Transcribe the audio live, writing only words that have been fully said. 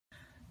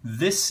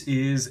This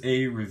is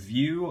a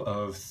review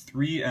of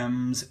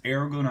 3M's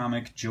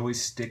ergonomic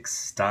joystick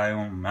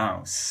style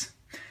mouse.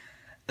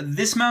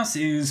 This mouse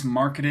is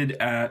marketed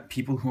at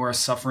people who are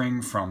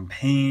suffering from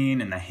pain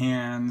in the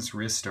hands,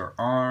 wrist, or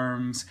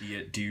arms, be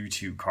it due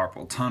to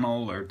carpal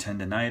tunnel or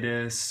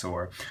tendonitis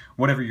or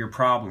whatever your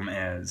problem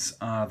is.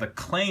 The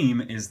claim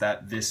is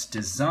that this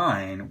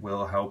design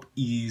will help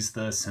ease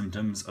the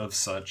symptoms of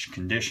such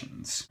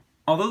conditions.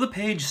 Although the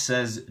page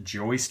says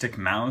joystick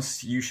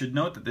mouse, you should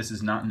note that this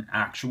is not an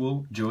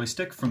actual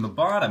joystick. From the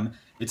bottom,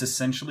 it's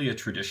essentially a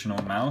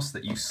traditional mouse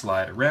that you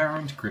slide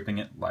around, gripping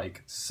it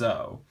like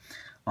so.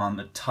 On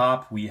the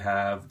top, we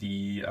have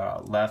the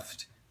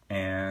left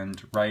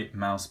and right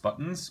mouse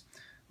buttons,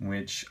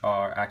 which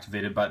are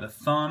activated by the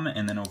thumb,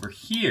 and then over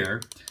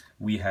here,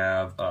 we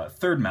have a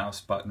third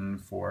mouse button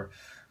for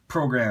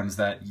programs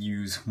that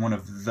use one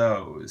of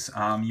those.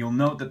 You'll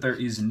note that there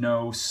is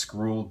no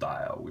scroll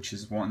dial, which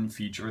is one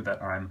feature that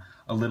I'm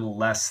a little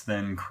less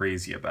than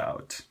crazy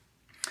about.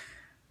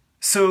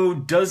 So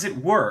does it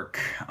work?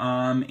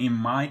 In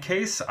my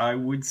case, I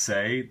would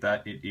say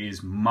that it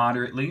is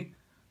moderately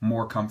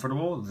more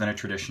comfortable than a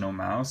traditional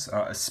mouse,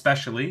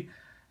 especially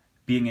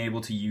being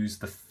able to use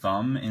the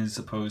thumb as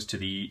opposed to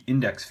the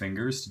index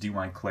fingers to do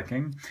my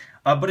clicking.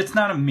 But it's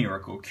not a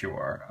miracle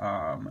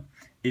cure.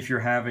 If you're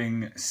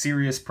having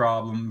serious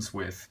problems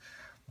with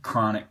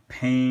chronic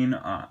pain,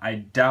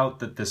 I doubt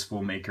that this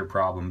will make your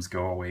problems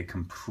go away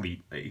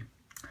completely.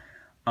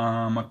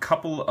 A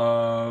couple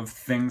of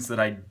things that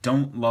I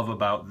don't love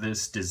about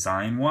this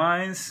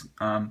design-wise.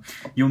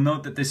 You'll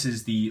note that this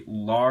is the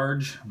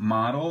large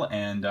model,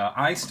 and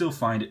I still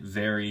find it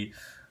very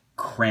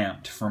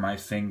cramped for my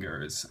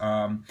fingers.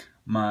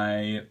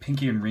 My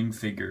pinky and ring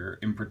finger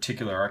in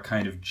particular are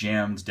kind of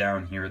jammed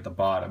down here at the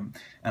bottom,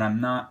 and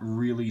I'm not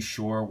really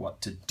sure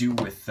what to do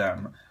with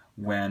them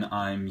when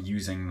I'm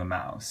using the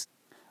mouse.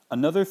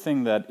 Another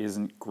thing that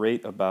isn't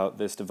great about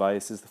this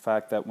device is the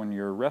fact that when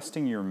you're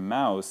resting your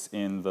mouse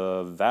in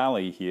the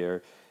valley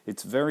here,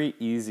 it's very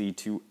easy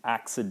to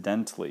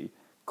accidentally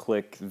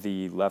click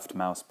the left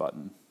mouse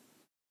button.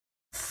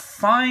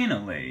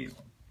 Finally,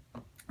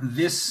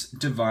 this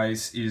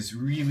device is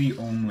really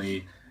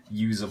only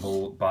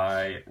usable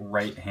by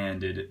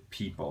right-handed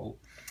people.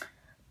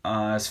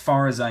 As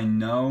far as I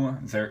know,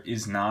 there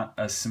is not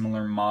a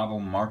similar model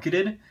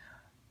marketed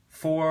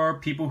for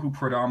people who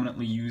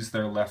predominantly use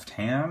their left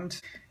hand.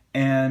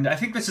 And I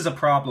think this is a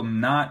problem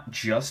not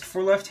just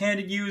for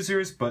left-handed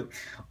users, but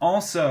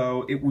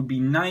also it would be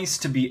nice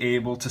to be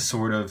able to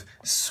sort of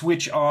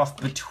switch off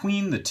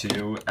between the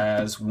two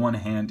as one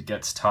hand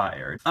gets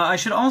tired. I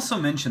should also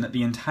mention that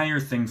the entire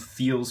thing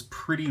feels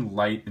pretty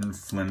light and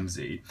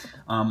flimsy.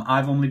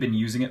 I've only been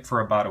using it for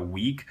about a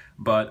week,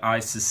 but I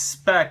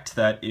suspect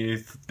that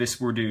if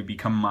this were to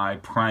become my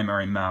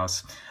primary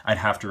mouse, I'd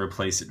have to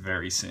replace it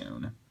very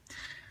soon.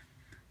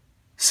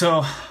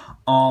 So,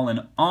 all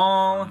in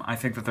all, I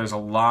think that there's a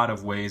lot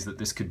of ways that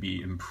this could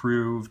be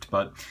improved,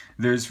 but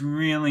there's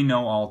really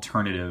no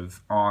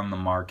alternative on the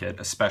market,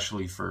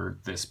 especially for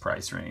this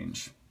price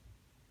range.